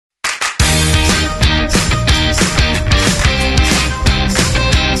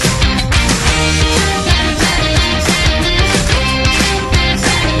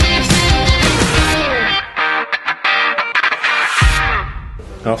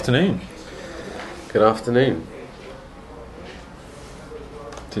afternoon. Good afternoon.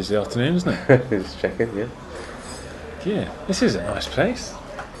 It is the afternoon, isn't it? Just checking, yeah. Yeah, this is a nice place.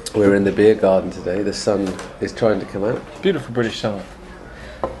 We're in the beer garden today. The sun is trying to come out. Beautiful British summer.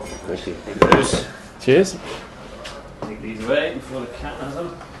 Thank you. Cheers. Take these away before the cat has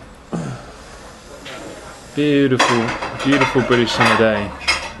them. Beautiful British summer day.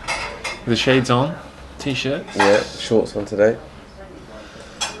 With the shades on, t-shirts. Yeah, shorts on today.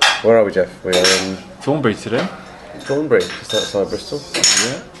 Where are we, Jeff? We are in Thornbury today. Thornbury, just outside Bristol.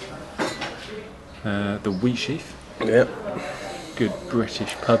 Yeah. The Wheatsheaf. Yeah. Good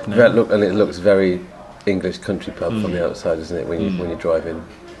British pub now. And it looks very English country pub from the outside, doesn't it? When you drive in.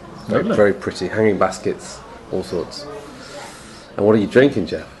 Lovely. Very pretty, hanging baskets, all sorts. And what are you drinking,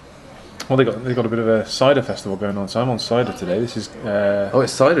 Jeff? Well, they got a bit of a cider festival going on, so I'm on cider today. This is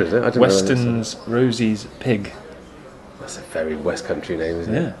It's cider, is it? I didn't know Weston's Rosie's Pig. That's a very West Country name,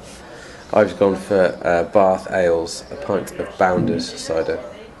 isn't it? Yeah. I've gone for Bath Ales, a pint of Bounders cider.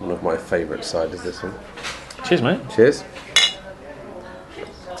 One of my favourite ciders, this one. Cheers, mate. Cheers.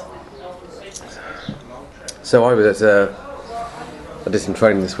 So I did some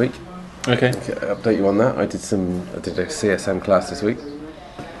training this week. Okay. Update you on that. I did a CSM class this week.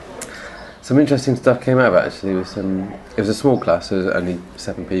 Some interesting stuff came out of it actually. It was a small class, so there was only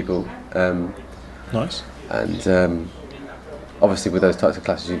 7 people. Nice. And obviously with those types of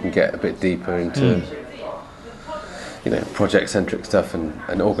classes you can get a bit deeper into project-centric stuff and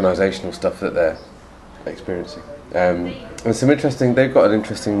organisational stuff that they're experiencing. And they've got an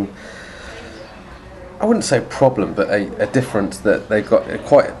interesting, I wouldn't say problem, but a difference that they've got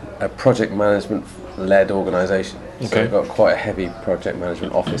quite a project management-led organisation. Okay. So they've got quite a heavy project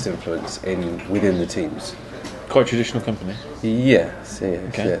management office influence within the teams. Quite a traditional company. Yes,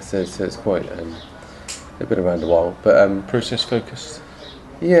 Okay. yeah. So it's quite. They've been around a while, but Process focused.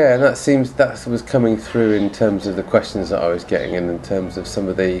 yeah, and that was coming through in terms of the questions that I was getting, and in terms of some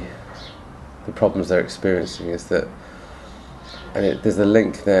of the problems they're experiencing. Is that, and there's a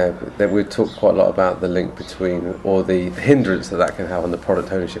link there that we talked quite a lot about the link between, or the hindrance that can have on the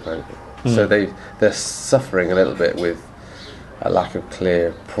product ownership angle. So they're suffering a little bit with a lack of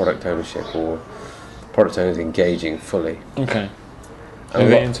clear product ownership, or product owners engaging fully. Okay. And Are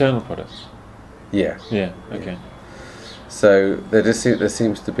they internal products? Yeah. Yeah. Okay. So there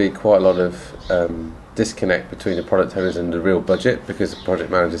seems to be quite a lot of disconnect between the product owners and the real budget, because the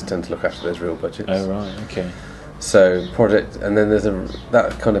project managers tend to look after those real budgets. Oh right. Okay. So and then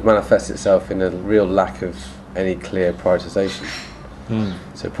that kind of manifests itself in a real lack of any clear prioritisation.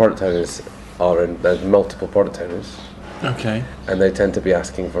 So product owners there's multiple product owners. Okay. And they tend to be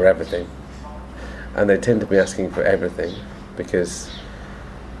asking for everything. And they tend to be asking for everything because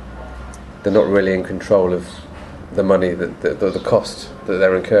they're not really in control of the money, the cost that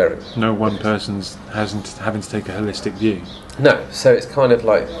they're incurring. No one person's having to take a holistic view. No, so it's kind of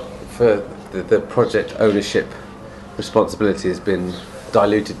like for the project ownership responsibility has been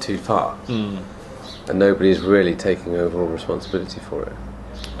diluted too far. And nobody's really taking overall responsibility for it.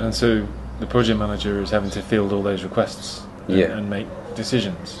 And so the project manager is having to field all those requests and make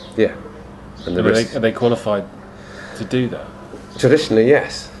decisions. Yeah. And Are they qualified to do that? Traditionally,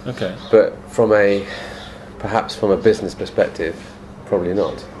 yes. Okay. But perhaps from a business perspective, probably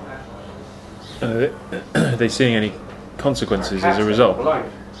not. And are they seeing any consequences as a result?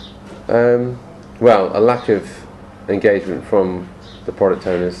 Well, a lack of engagement from the product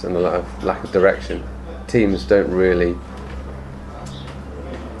owners and a lack of direction. Teams don't really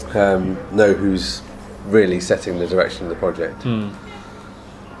know who's really setting the direction of the project.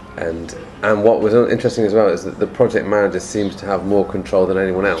 And what was interesting as well is that the project manager seems to have more control than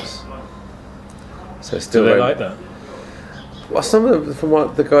anyone else. So still, Do they like that? Well, some of them, from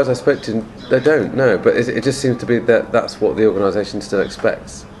what the guys I spoke to, they don't know. But it just seems to be that's what the organisation still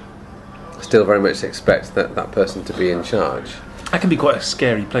expects. Still very much expects that person to be in charge. That can be quite a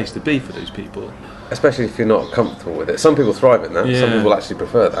scary place to be for those people. Especially if you're not comfortable with it. Some people thrive in that. Yeah. Some people actually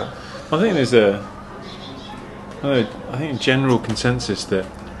prefer that. I think there's a general consensus that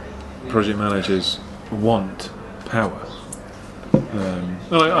project managers want power.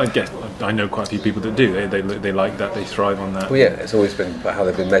 Well, I guess I know quite a few people that do. They like that. They thrive on that. Well, yeah, it's always been about how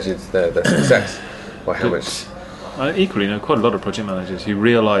they've been measured their success, by how much. I equally know quite a lot of project managers who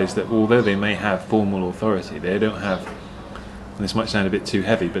realise that although they may have formal authority, they don't have. And this might sound a bit too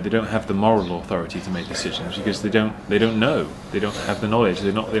heavy, but they don't have the moral authority to make decisions because they don't know. They don't have the knowledge.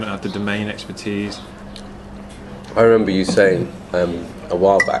 They don't have the domain expertise. I remember you saying a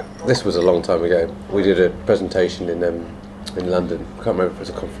while back. This was a long time ago. We did a presentation in London. I can't remember if it was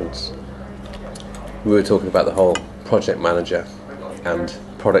a conference. We were talking about the whole project manager and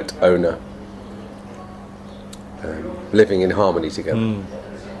product owner living in harmony together. And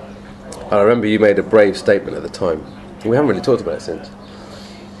I remember you made a brave statement at the time. We haven't really talked about it since.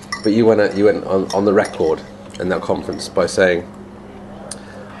 But you went on the record in that conference by saying,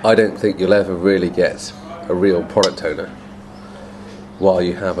 I don't think you'll ever really get a real product owner while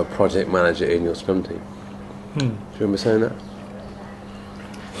you have a project manager in your Scrum team. Do you remember saying that?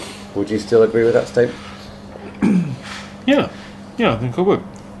 Would you still agree with that statement? Yeah, I think I would.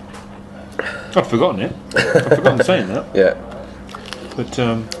 I'd forgotten it. I'd forgotten saying that. Yeah.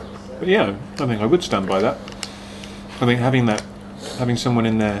 But yeah, I think I would stand by that. I think having someone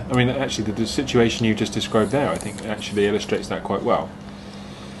in there. I mean, actually, the situation you just described there, I think actually illustrates that quite well.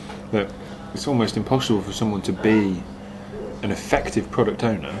 That it's almost impossible for someone to be an effective product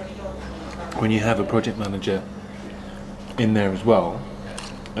owner when you have a project manager in there as well.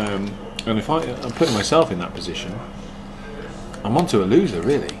 And if I'm putting myself in that position, I'm onto a loser,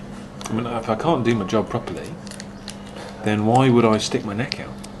 really. I mean, if I can't do my job properly, then why would I stick my neck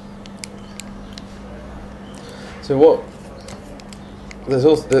out? So there's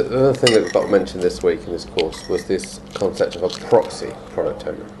also the other thing that got mentioned this week in this course was this concept of a proxy product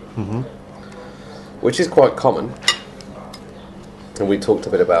owner, which is quite common, and we talked a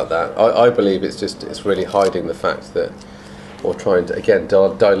bit about that. I believe it's really hiding the fact that, or trying to, again,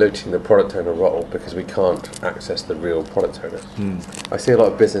 diluting the product owner role because we can't access the real product owner. I see a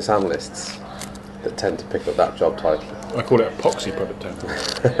lot of business analysts that tend to pick up that job title. I call it a proxy product owner.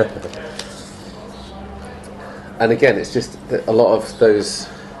 And again, it's just that a lot of those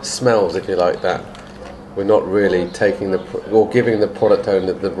smells, if you like, that we're not really taking or giving the product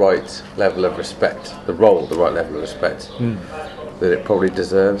owner the right level of respect, the role, the right level of respect that it probably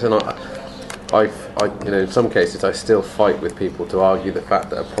deserves. And I, in some cases, I still fight with people to argue the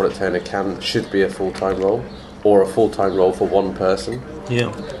fact that a product owner should be a full-time role, or a full-time role for one person.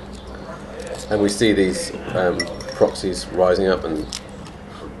 Yeah. And we see these proxies rising up, and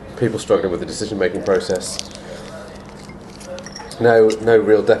people struggling with the decision-making process. No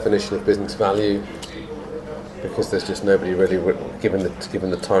real definition of business value, because there's just nobody really given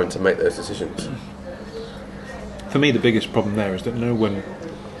the time to make those decisions. For me, the biggest problem there is that no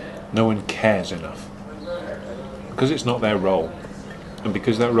one cares enough, because it's not their role, and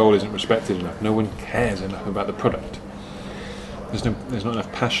because that role isn't respected enough. No one cares enough about the product. There's not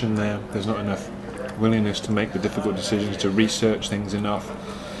enough passion there. There's not enough willingness to make the difficult decisions, to research things enough,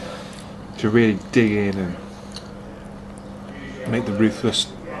 to really dig in and make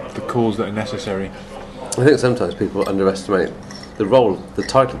the calls that are necessary. I think sometimes people underestimate the role. The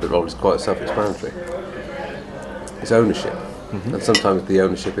title of the role is quite self-explanatory. It's ownership, and sometimes the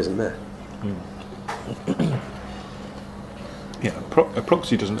ownership isn't there. Yeah, a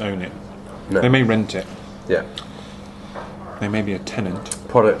proxy doesn't own it. No. They may rent it. Yeah. They may be a tenant.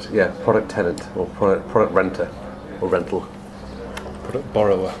 Product tenant, or product renter, or rental. Product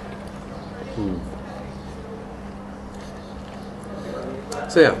borrower.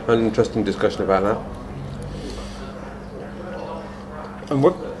 So yeah, an interesting discussion about that. And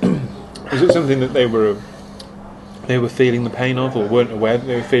what is it? Something that they were feeling the pain of, or weren't aware that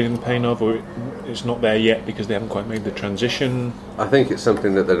they were feeling the pain of, or it's not there yet because they haven't quite made the transition? I think it's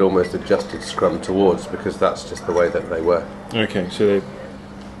something that they'd almost adjusted Scrum towards, because that's just the way that they were. Okay, so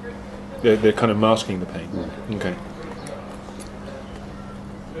they're kind of masking the pain. Okay.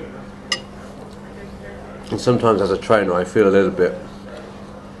 And sometimes as a trainer, I feel a little bit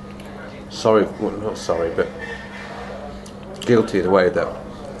not sorry, but guilty in a way that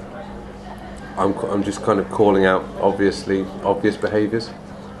I'm just kind of calling out obvious behaviours.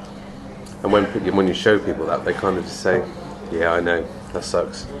 And when you show people that, they kind of just say, "Yeah, I know, that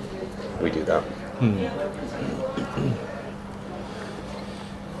sucks. We do that." Do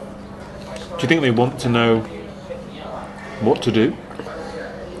you think they want to know what to do,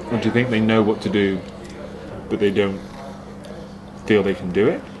 or do you think they know what to do, but they don't feel they can do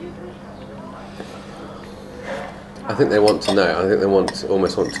it? I think they want to know. I think they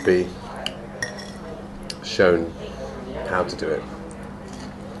almost want to be shown how to do it.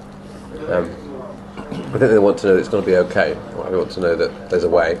 I think they want to know that it's going to be okay. Or they want to know that there's a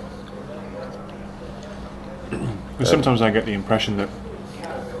way. Sometimes I get the impression that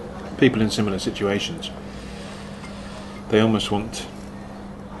people in similar situations, they almost want.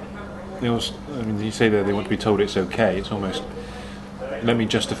 You say that they want to be told it's okay. It's almost, let me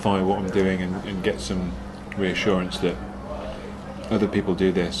justify what I'm doing and get some reassurance that other people do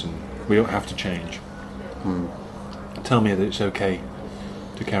this and we don't have to change. Tell me that it's okay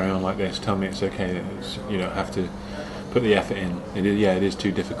to carry on like this. Tell me it's okay that you don't have to put the effort in. It is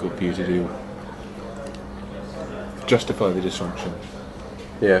too difficult for you to do. Justify the dysfunction.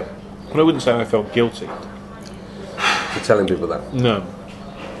 Yeah. But I wouldn't say I felt guilty. For telling people that. No.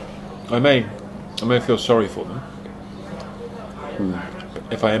 I may feel sorry for them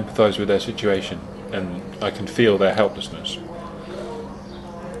if I empathise with their situation and I can feel their helplessness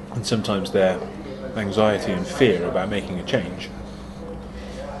and sometimes their anxiety and fear about making a change.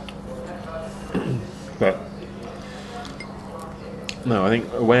 But no, I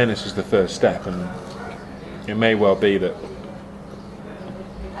think awareness is the first step, and it may well be that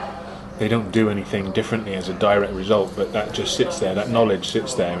they don't do anything differently as a direct result, but that just sits there, that knowledge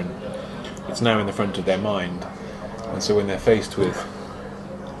sits there, and it's now in the front of their mind. And so when they're faced with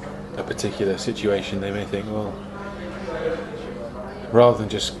a particular situation, they may think, well, rather than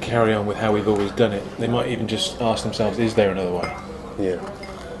just carry on with how we've always done it, they might even just ask themselves, is there another way? Yeah.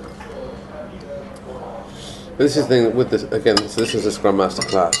 But this is the thing with this, again, so this is a Scrum Master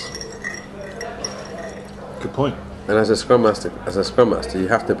class. Good point. And as a Scrum Master, you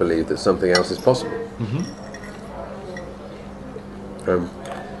have to believe that something else is possible.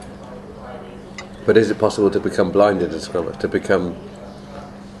 But is it possible to become blinded as Scrum Master, to become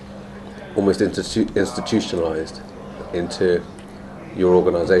almost institutionalised into your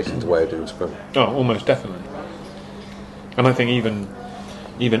organisation's way of doing Scrum? Oh, almost definitely. And I think even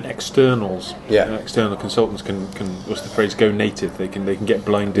externals, external consultants can what's the phrase, go native. They can get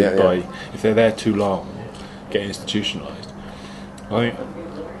blinded by, if they're there too long, get institutionalised. I think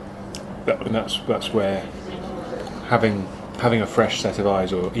that's where having a fresh set of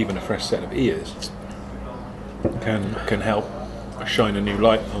eyes or even a fresh set of ears can help shine a new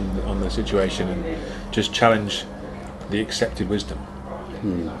light on the situation and just challenge the accepted wisdom.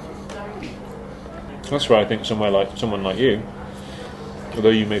 That's why I think someone like you, although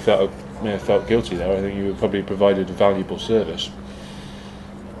you may have felt guilty there, I think you probably provided a valuable service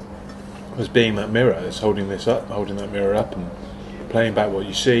as being that mirror, as holding that mirror up and playing back what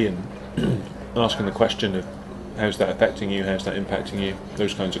you see and asking the question of how's that affecting you, how's that impacting you,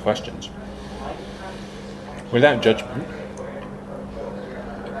 those kinds of questions. Without judgment,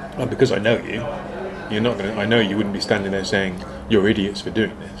 and because I know you, I know you wouldn't be standing there saying, you're idiots for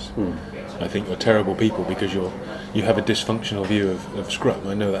doing this. I think you're terrible people because you have a dysfunctional view of Scrum.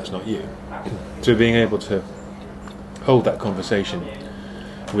 I know that's not you. So being able to hold that conversation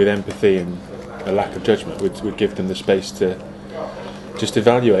with empathy and a lack of judgment would give them the space to just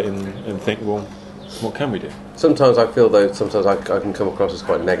evaluate and think, well, what can we do? Sometimes I feel though, I can come across as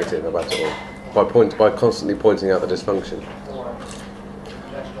quite negative about it all by constantly pointing out the dysfunction.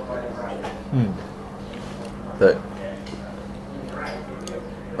 That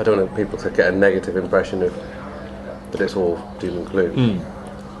I don't want people to get a negative impression of that it's all doom and gloom.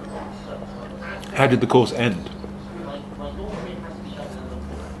 How did the course end?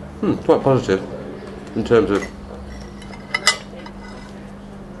 Quite positive in terms of,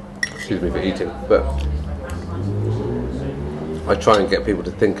 excuse me for eating, but I try and get people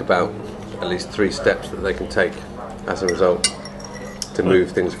to think about at least 3 steps that they can take as a result to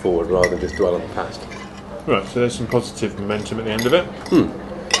move things forward rather than just dwell on the past. Right, so there's some positive momentum at the end of it.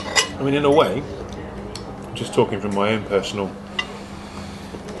 I mean, in a way, just talking from my own personal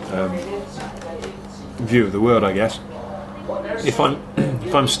view of the world, I guess, if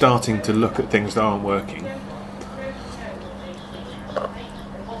I'm starting to look at things that aren't working,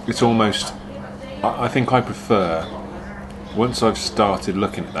 it's almost, I think I prefer, once I've started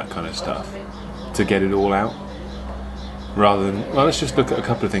looking at that kind of stuff, to get it all out, rather than, well, let's just look at a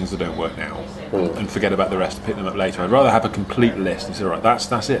couple of things that don't work now and forget about the rest and pick them up later. I'd rather have a complete list and say, right,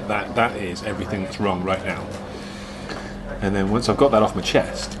 that's it, that is everything that's wrong right now. And then once I've got that off my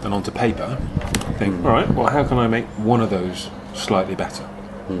chest and onto paper, think, all right, well, how can I make one of those slightly better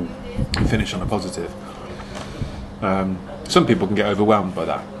and finish on a positive? Some people can get overwhelmed by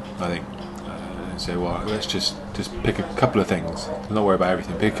that, I think. And say, well, let's just pick a couple of things, not worry about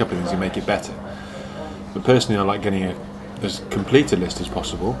everything, pick a couple of things and make it better. But personally, I like getting as complete a list as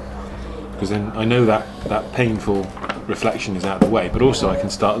possible, because then I know that painful reflection is out of the way, but also I can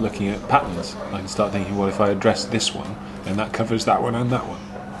start looking at patterns. I can start thinking, well, if I address this one, then that covers that one and that one.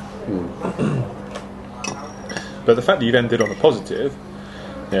 But the fact that you've ended on a positive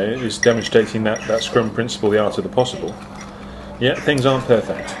is demonstrating that Scrum principle, the art of the possible. Yeah, things aren't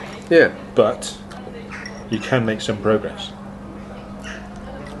perfect. Yeah. But you can make some progress.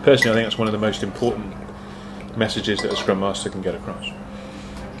 Personally, I think that's one of the most important messages that a Scrum Master can get across,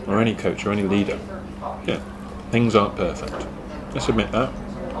 or any coach or any leader. Yeah, things aren't perfect. Let's admit that.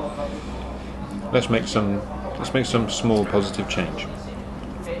 Let's make some small positive change.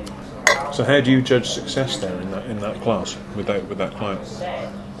 So, how do you judge success there in that class with that client?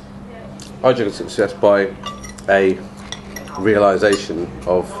 I judge success by realization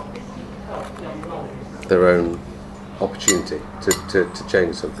of their own opportunity to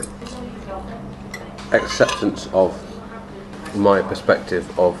change something. Acceptance of my perspective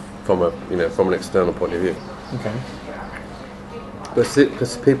from an external point of view. Okay. But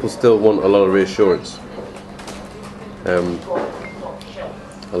because people still want a lot of reassurance,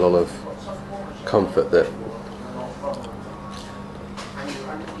 a lot of comfort that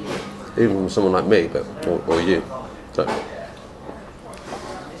even from someone like me, or you, so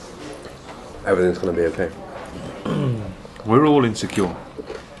everything's going to be okay. We're all insecure.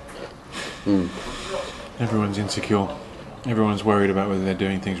 Everyone's insecure. Everyone's worried about whether they're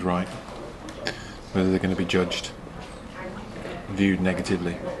doing things right, whether they're going to be judged, viewed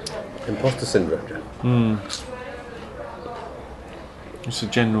negatively. Imposter syndrome, Jeff. It's a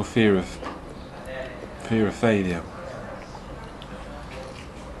general fear of failure.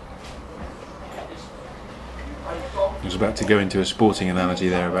 I was about to go into a sporting analogy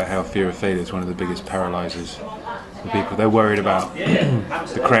there about how fear of failure is one of the biggest paralysers for people. They're worried about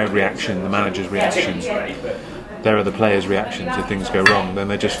the crowd reaction, the manager's reaction, their other players' reactions if things go wrong. Then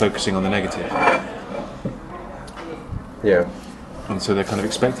they're just focusing on the negative. Yeah. And so they're kind of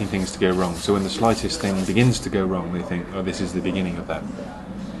expecting things to go wrong. So when the slightest thing begins to go wrong, they think, oh, this is the beginning of that.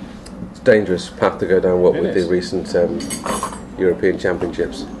 It's a dangerous path to go down, what It with is. the recent European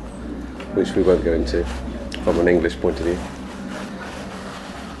Championships, which we won't go into from an English point of view.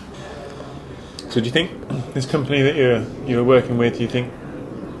 So do you think this company that you're working with, you think,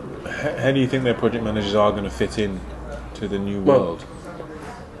 how do you think their project managers are going to fit in to the new world?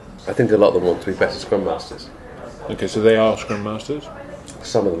 I think a lot of them want to be better Scrum Masters. Okay, so they are Scrum Masters?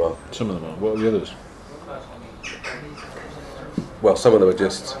 Some of them are. Some of them are. What are the others? Well, some of them are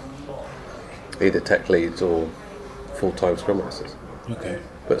just either tech leads or full-time Scrum Masters. Okay.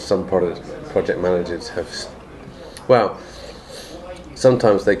 But some project managers have... Well,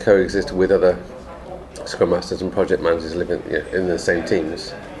 sometimes they coexist with other Scrum Masters and project managers living in the same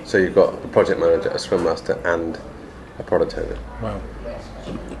teams. So you've got a project manager, a Scrum Master and a product owner. Wow.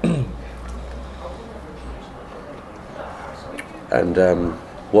 And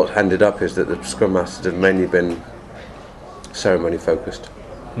what ended up is that the Scrum Masters have mainly been ceremony focused.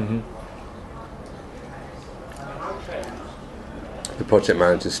 The project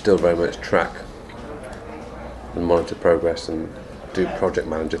managers still very much track and monitor progress and do project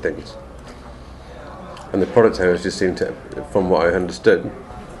manager things. And the product owners just seem to, from what I understood,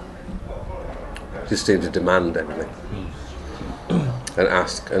 just seem to demand everything and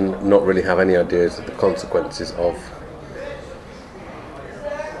ask and not really have any ideas of the consequences of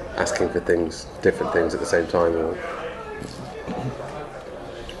asking for things, different things at the same time. Or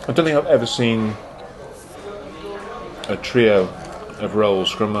I don't think I've ever seen a trio of roles,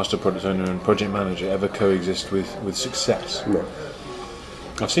 Scrum Master, Product Owner and Project Manager, ever coexist with success. no.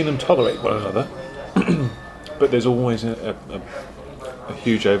 I've seen them tolerate one another, but there's always a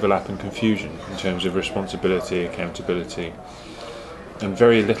huge overlap and confusion in terms of responsibility, accountability, and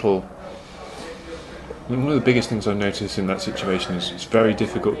very little. I mean, one of the biggest things I notice in that situation is it's very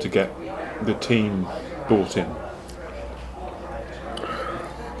difficult to get the team bought in.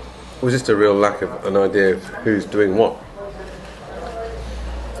 It was just a real lack of an idea of who's doing what.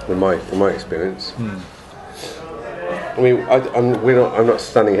 In my experience, I mean, I'm not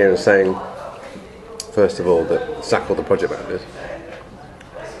standing here and saying, first of all, that sack all the project managers.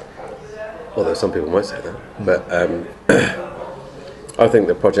 Although some people might say that, but I think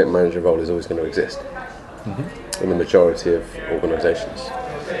the project manager role is always going to exist in the majority of organisations,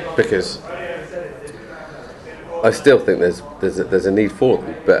 because I still think there's a need for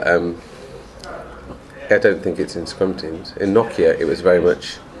them, but I don't think it's in Scrum teams. In Nokia, it was very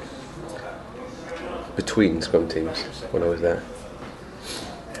much between Scrum teams when I was there.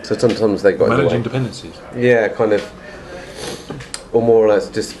 So sometimes they got Managing in the way. dependencies. Yeah, kind of, or more or less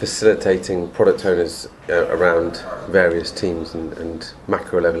just facilitating product owners around various teams and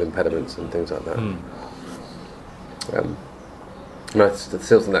macro level impediments and things like that. And I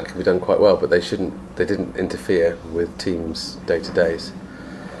still think that can be done quite well, but they didn't interfere with teams' day-to-days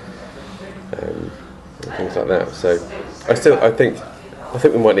and things like that. So I think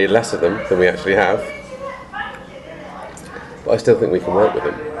we might need less of them than we actually have, but I still think we can work with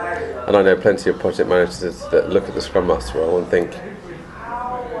them. And I know plenty of project managers that look at the Scrum Master role and think,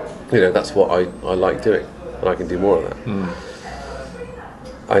 that's what I like doing, and I can do more of that.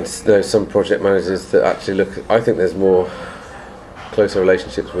 I just know some project managers that actually look. I think there's more closer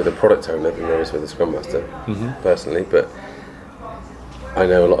relationships with a product owner than there is with a Scrum Master, personally. But I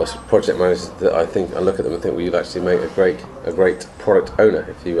know a lot of project managers that I look at them and think, well, you'd actually make a great product owner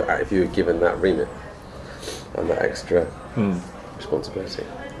if you were given that remit. and that extra responsibility.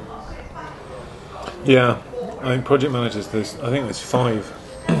 Yeah, I think project managers. I think there's 5.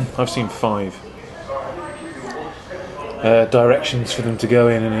 I've seen 5 directions for them to go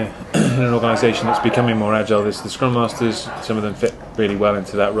in an organisation that's becoming more agile. There's the Scrum Masters. Some of them fit really well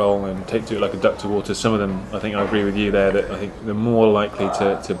into that role and take to it like a duck to water. Some of them, I think I agree with you there, that I think they're more likely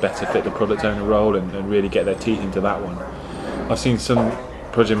to better fit the product owner role and really get their teeth into that one. I've seen some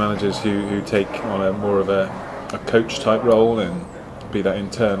project managers who take on a more of a coach type role and be that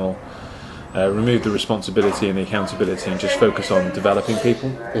internal, remove the responsibility and the accountability and just focus on developing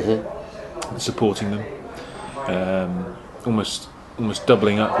people, supporting them, almost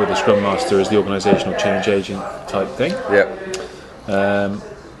doubling up with the Scrum Master as the organisational change agent type thing.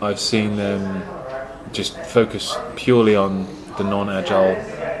 I've seen them just focus purely on the non-agile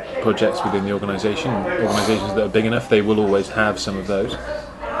projects within the organisation. Organisations that are big enough, they will always have some of those.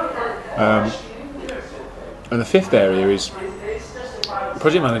 And the 5th area is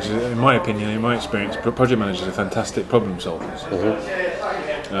project managers. In my opinion, in my experience, project managers are fantastic problem solvers.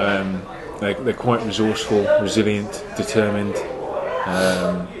 They're quite resourceful, resilient, determined.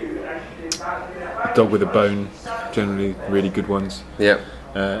 A dog with a bone, generally really good ones.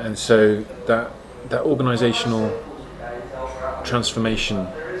 And so that organisational transformation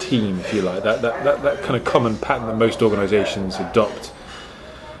team, if you like, that kind of common pattern that most organisations adopt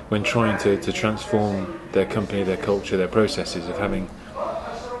when trying to transform their company, their culture, their processes, of having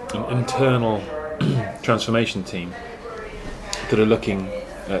an internal transformation team that are looking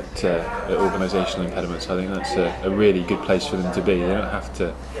at organisational impediments. I think that's a really good place for them to be. They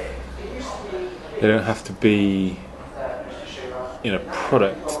don't have to be in a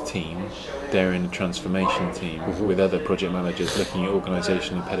product team. They're in a transformation team with other project managers looking at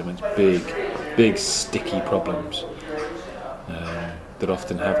organisational impediments, big sticky problems that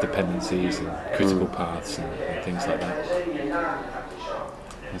often have dependencies and critical paths and things like that.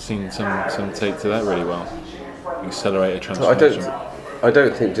 I've seen some take to that really well. Accelerate a transformation. I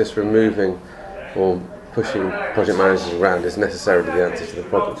don't think just removing or pushing project managers around is necessarily the answer to the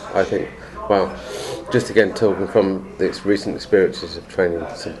problem. I think, well, just again talking from the recent experiences of training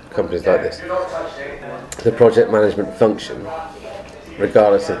some companies like this, the project management function,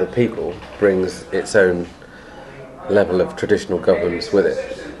 regardless of the people, brings its own level of traditional governance with it.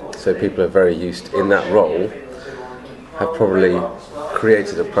 So people are very used in that role, have probably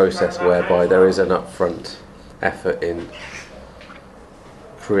created a process whereby there is an upfront effort in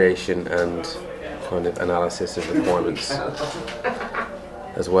creation and kind of analysis of requirements,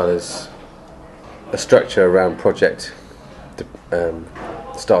 as well as a structure around project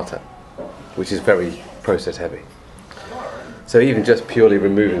startup, which is very process heavy. So even just purely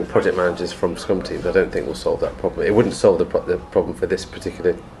removing project managers from Scrum teams, I don't think will solve that problem. It wouldn't solve the problem for this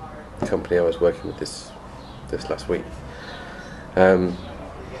particular company I was working with this last week, and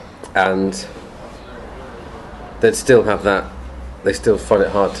they'd still have that. They still find it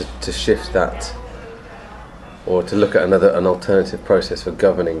hard to shift that, or to look at an alternative process for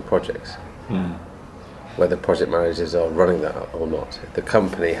governing projects, whether project managers are running that or not. The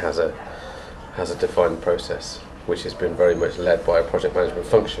company has a defined process, which has been very much led by a project management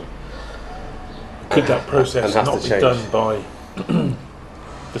function. Could that process not be done by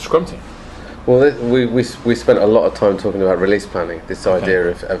the Scrum team? Well, we spent a lot of time talking about release planning. This idea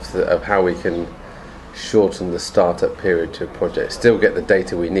of how we can shorten the startup period to a project, still get the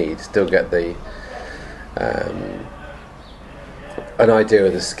data we need, still get the an idea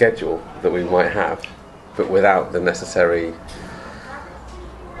of the schedule that we might have, but without the necessary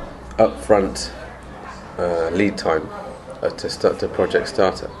upfront lead time to start the project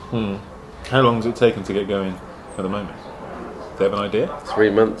startup. How long has it taken to get going at the moment? Do you have an idea? 3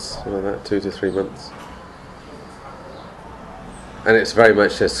 months, something like that, 2 to 3 months. And it's very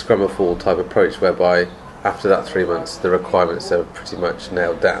much a Scrum-a-fall type approach, whereby after that 3 months the requirements are pretty much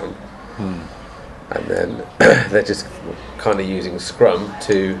nailed down, and then they're just kind of using Scrum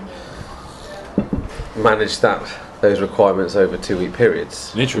to manage those requirements over 2-week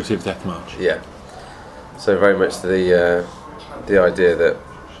periods. An iterative death march. Yeah. So very much the idea that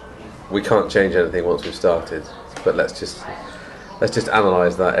we can't change anything once we've started, but let's just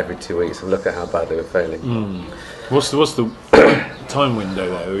analyse that every 2 weeks and look at how badly we're failing. What's the time window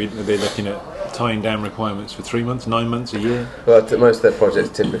there? Are they looking at tying down requirements for 3 months, 9 months, a year? Well, most of their projects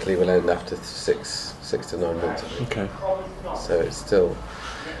typically will end after 6 to 9 months. Okay. So it's still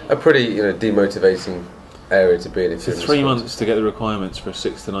a pretty demotivating area to be in. So 3 months to get the requirements for a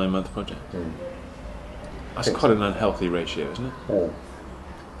 6 to 9 month project. That's quite an unhealthy ratio, isn't it?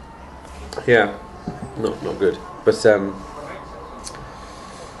 Yeah, not good. But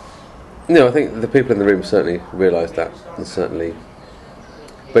No, I think the people in the room certainly realise that, and certainly.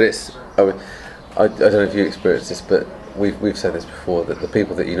 But it's. I don't know if you experienced this, but we've said this before, that the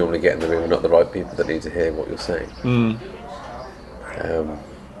people that you normally get in the room are not the right people that need to hear what you're saying. And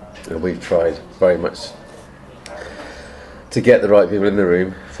we've tried very much to get the right people in the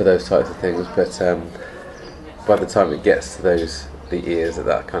room for those types of things, but by the time it gets to the ears at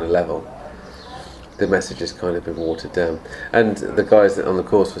that kind of level, the message has kind of been watered down. And the guys that on the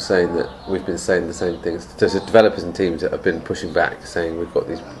course were saying that we've been saying the same things. There's developers and teams that have been pushing back, saying we've got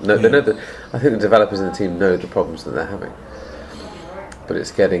these. No, they know that. I think the developers in the team know the problems that they're having, but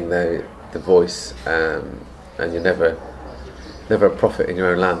it's getting the voice, and you're never a prophet in your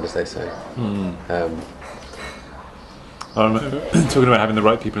own land, as they say. I remember talking about having the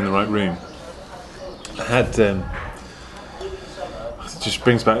right people in the right room. I had it just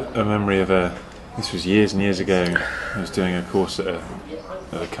brings back a memory of this was years and years ago. I was doing a course at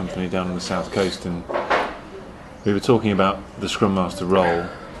a company down on the south coast, and we were talking about the Scrum Master role,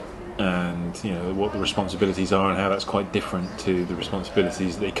 and what the responsibilities are, and how that's quite different to the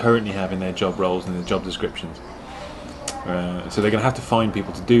responsibilities they currently have in their job roles and their job descriptions. So they're going to have to find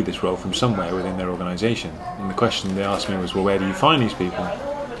people to do this role from somewhere within their organisation. And the question they asked me was, well, where do you find these people?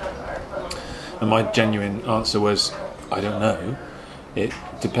 And my genuine answer was, I don't know.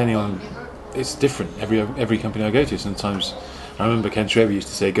 It's different. Every company I go to, sometimes I remember Ken Schreiber used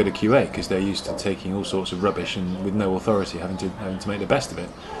to say, go to QA, because they're used to taking all sorts of rubbish and with no authority, having to make the best of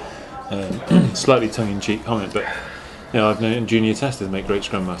it. Slightly tongue-in-cheek comment, but I've known junior testers make great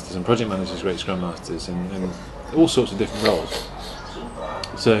Scrum Masters, and project managers great Scrum Masters, and all sorts of different roles.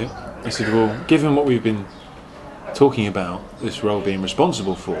 So I said, well, given what we've been talking about, this role being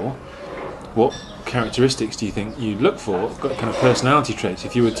responsible for, what characteristics do you think you'd look for? Got kind of personality traits.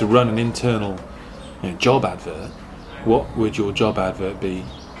 If you were to run an internal job advert, what would your job advert be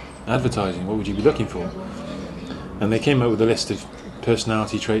advertising? What would you be looking for? And they came up with a list of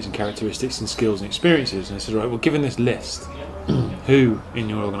personality traits and characteristics and skills and experiences. And I said, right, well, given this list, who in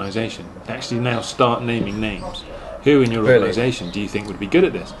your organisation, actually now start naming names, who in your organisation do you think would be good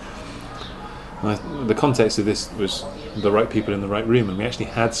at this? And the context of this was the right people in the right room, and we actually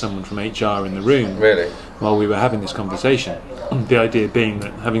had someone from HR in the room while we were having this conversation. The idea being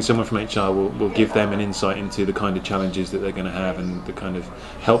that having someone from HR will give them an insight into the kind of challenges that they're going to have and the kind of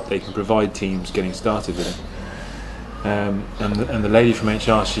help they can provide teams getting started with it. And the lady from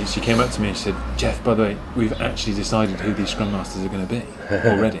HR, she came up to me and she said, Jeff, by the way, we've actually decided who these Scrum Masters are going to be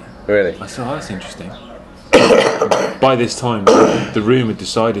already. Really? I said, oh, that's interesting. By this time, the room had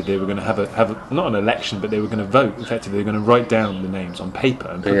decided they were going to have a not an election, but they were going to vote. Effectively, they were going to write down the names on paper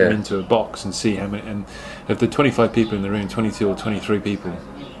and put them into a box and see how many. And of the 25 people in the room, 22 or 23 people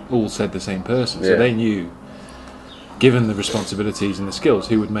all said the same person. So they knew, given the responsibilities and the skills,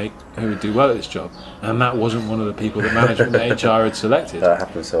 who would do well at this job. And that wasn't one of the people that management and HR had selected. That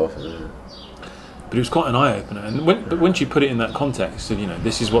happens so often, isn't it? But it was quite an eye-opener. And but once you put it in that context of,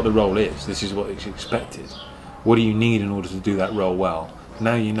 this is what the role is, this is what is expected, what do you need in order to do that role well?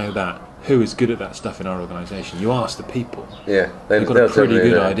 Now you know that. Who is good at that stuff in our organisation? You ask the people. Yeah, they've got a pretty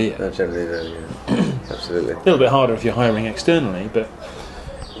good idea. They'll generally know, yeah. Absolutely. A little bit harder if you're hiring externally, but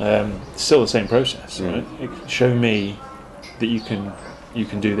still the same process, right? Show me that you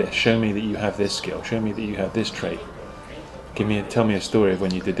can do this. Show me that you have this skill. Show me that you have this trait. Tell me a story of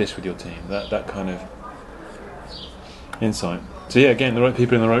when you did this with your team. That kind of insight. So yeah, again, the right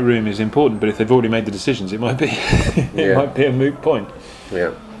people in the right room is important. But if they've already made the decisions, it might be might be a moot point.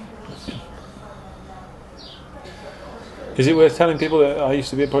 Yeah. Is it worth telling people that I used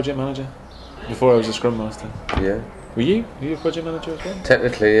to be a project manager before I was a Scrum Master? Yeah. Were you a project manager as well?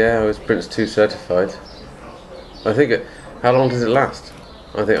 Technically, yeah. I was Prince 2 certified. I think how long does it last?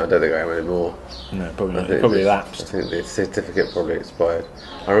 I don't think I am anymore. No, probably not. It probably lapsed. I think the certificate probably expired.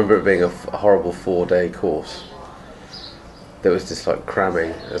 I remember it being a horrible 4-day course that was just like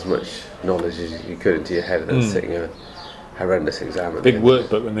cramming as much knowledge as you could into your head and then sitting a horrendous exam. Big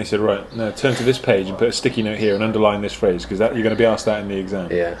workbook when they said, right, now turn to this page and put a sticky note here and underline this phrase because you're going to be asked that in the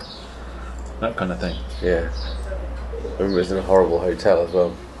exam. Yeah. That kind of thing. Yeah. I remember it was in a horrible hotel as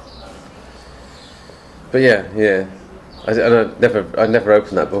well. But yeah. I never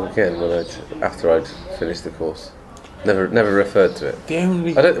opened that book again after I'd finished the course. Never referred to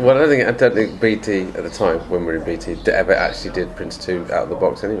it. I don't think BT at the time, when we were in BT, ever actually did Prince 2 out of the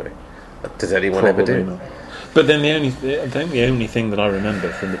box anyway. Does anyone ever do? Not. But then the only thing that I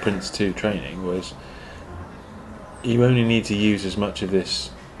remember from the Prince 2 training was you only need to use as much of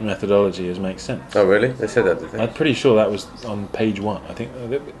this methodology as makes sense. Oh really? They said that, did they? I'm pretty sure that was on page 1. I think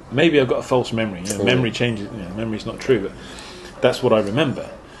maybe I've got a false memory. Memory changes. Memory's not true, but that's what I remember.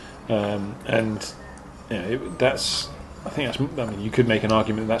 And you know, that's. I think that's. I mean, you could make an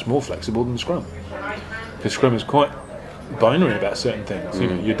argument that that's more flexible than Scrum, because Scrum is quite binary about certain things. You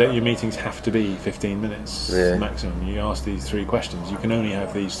know, your meetings have to be 15 minutes maximum. You ask these 3 questions. You can only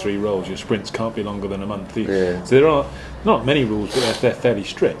have these 3 roles. Your sprints can't be longer than a month. So there are not many rules, but they're fairly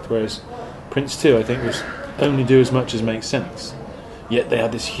strict. Whereas Prince 2, I think, was only do as much as makes sense. Yet they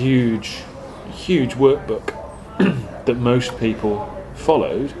had this huge workbook that most people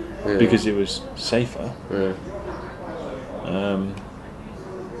followed because it was safer.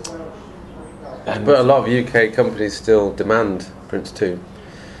 But a lot of UK companies still demand Prince 2,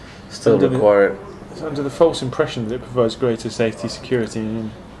 still require it. It's under the false impression that it provides greater safety, security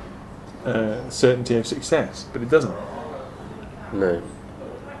and certainty of success, but it doesn't. No.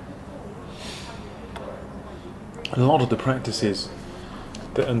 And a lot of the practices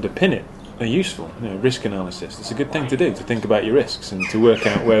that underpin it are useful. You know, risk analysis, it's a good thing to do, to think about your risks and to work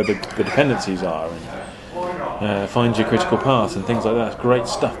out where the dependencies are and find your critical path and things like that. It's great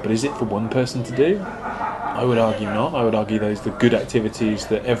stuff, but is it for one person to do? I would argue not. I would argue those are the good activities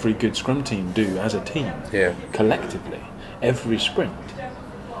that every good Scrum team do as a team, collectively, every sprint.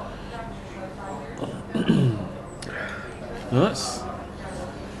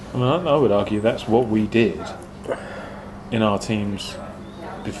 I would argue that's what we did in our teams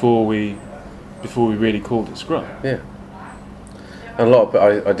before we really called it Scrum. Yeah. And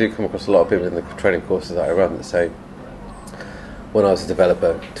I do come across a lot of people in the training courses that I run that say, when I was a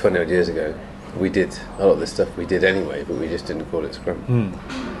developer 20 odd years ago, we did a lot of this stuff we did anyway, but we just didn't call it Scrum. And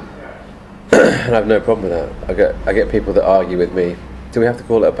I have no problem with that. I get people that argue with me, do we have to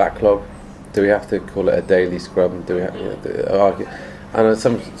call it a backlog? Do we have to call it a daily Scrum? Do we have, argue? And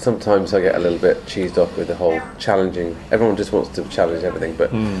sometimes I get a little bit cheesed off with the whole challenging. Everyone just wants to challenge everything,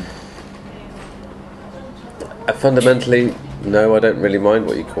 but fundamentally, no, I don't really mind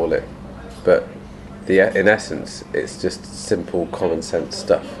what you call it. But in essence, it's just simple, common sense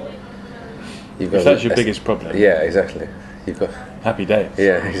stuff. If that's your biggest problem. Yeah, exactly. You've got happy days.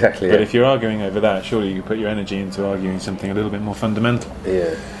 Yeah, exactly. But if you're arguing over that, surely you put your energy into arguing something a little bit more fundamental.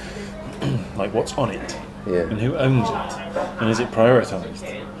 Yeah. Like what's on it. Yeah. And who owns it? And is it prioritised?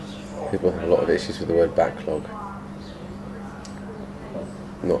 People have a lot of issues with the word backlog.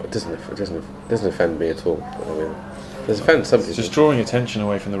 It doesn't offend me at all. But I mean, it offends some people. It's just drawing attention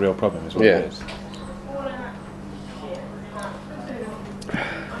away from the real problem is what it is.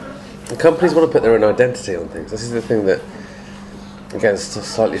 And companies want to put their own identity on things. This is the thing that, again,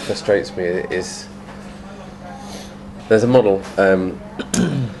 slightly frustrates me. Is there's a model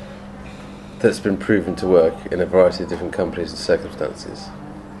that's been proven to work in a variety of different companies and circumstances.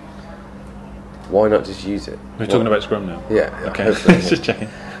 Why not just use it? We're talking about Scrum now. Yeah. Okay. Just checking.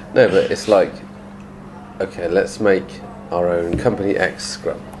 No, but it's like, okay, let's make our own company X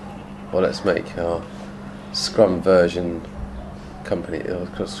Scrum, or let's make our Scrum version company, or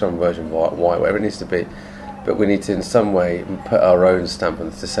Scrum version Y, whatever it needs to be. But we need to, in some way, put our own stamp on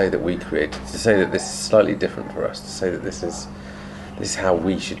it, to say that we created, to say that this is slightly different for us, to say that this is how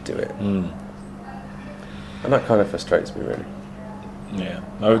we should do it. And that kind of frustrates me, really. Yeah,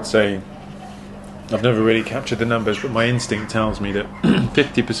 I would say I've never really captured the numbers, but my instinct tells me that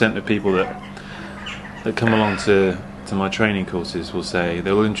 50% of people that come along to my training courses will say,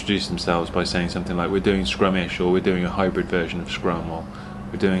 they will introduce themselves by saying something like, we're doing Scrum-ish, or we're doing a hybrid version of Scrum, or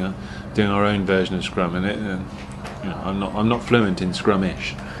we're doing our own version of Scrum. And I'm not fluent in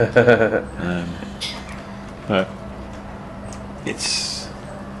Scrum-ish, but it's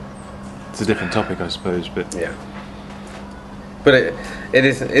a different topic, I suppose. But yeah, but it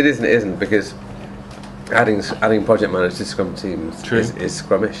isn't because adding project managers to Scrum teams is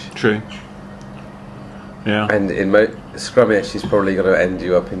Scrum-ish. True. Yeah. And in Scrum-ish is probably going to end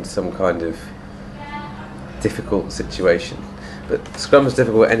you up in some kind of difficult situation. But Scrum is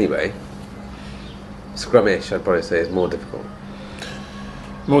difficult anyway. Scrum-ish, I'd probably say, is more difficult.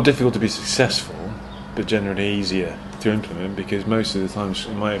 More difficult to be successful, but generally easier to implement, because most of the times,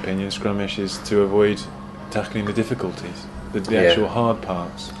 in my opinion, Scrum-ish is to avoid tackling the difficulties, the actual hard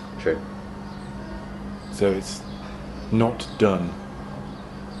parts. True. So it's not done.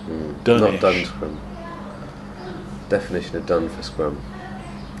 Not done Scrum. Definition of done for Scrum.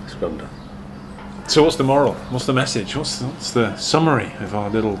 Scrum done. So what's the moral? What's the message? What's the summary of our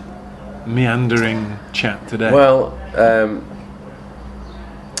little meandering chat today? Well,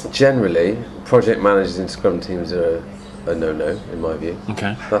 generally, project managers in Scrum teams are a no-no, in my view.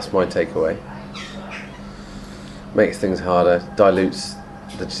 Okay. That's my takeaway. Makes things harder, dilutes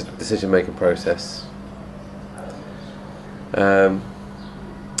the decision-making process. And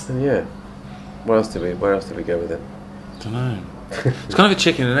yeah, where else did we go with it? Don't know. It's kind of a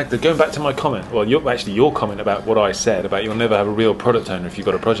chicken and egg. Going back to my comment, well, your comment about what I said about you'll never have a real product owner if you've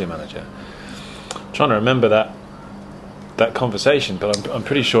got a project manager. I'm trying to remember that conversation, but I'm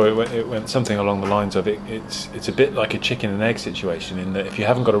pretty sure it went something along the lines of it's a bit like a chicken and egg situation in that if you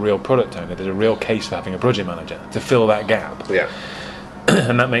haven't got a real product owner, there's a real case for having a project manager to fill that gap. Yeah.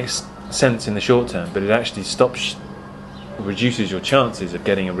 And that makes sense in the short term, but it actually reduces your chances of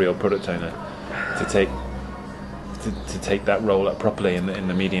getting a real product owner to take that role up properly in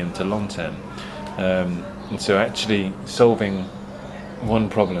the medium to long term. And so actually solving one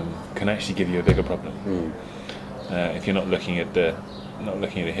problem can actually give you a bigger problem if you're not looking at it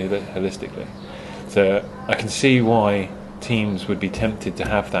holistically. So I can see why teams would be tempted to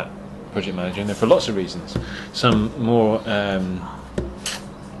have that project manager, and for lots of reasons. Some more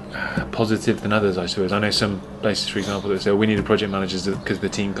positive than others, I suppose. I know some places, for example, that say we need a project manager because the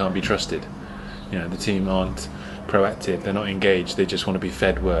team can't be trusted. The team aren't proactive, they're not engaged, they just want to be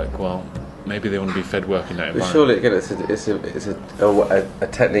fed work. Well, maybe they want to be fed work in that environment. But surely, again, it's a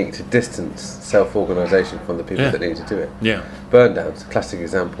technique to distance self-organisation from the people that need to do it. Yeah. Burn down's a classic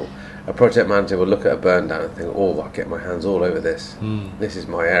example. A project manager will look at a burn down and think, "Oh, I'll get my hands all over this. This is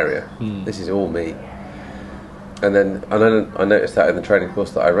my area. This is all me." And then I noticed that in the training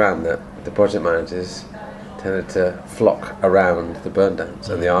course that I ran, that the project managers tended to flock around the burn downs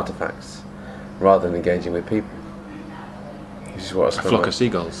and the artefacts rather than engaging with people. Which is what I A flock of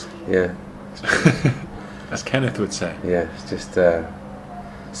seagulls. Yeah. As Kenneth would say. Yeah, it's just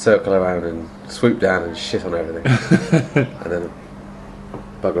circle around and swoop down and shit on everything, and then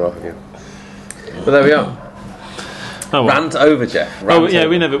bugger off again. But there we are. Oh, well. Rant over, Jeff. Oh yeah,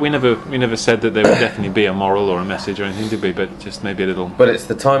 we never said that there would definitely be a moral or a message or anything, did we? But just maybe a little. But it's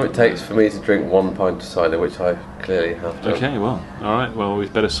the time it takes for me to drink 1 pint of cider, which I clearly have done. Okay, well, all right. Well,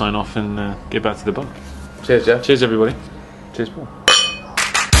 we'd better sign off and get back to the bar. Cheers, Jeff. Cheers, everybody. Cheers, Paul.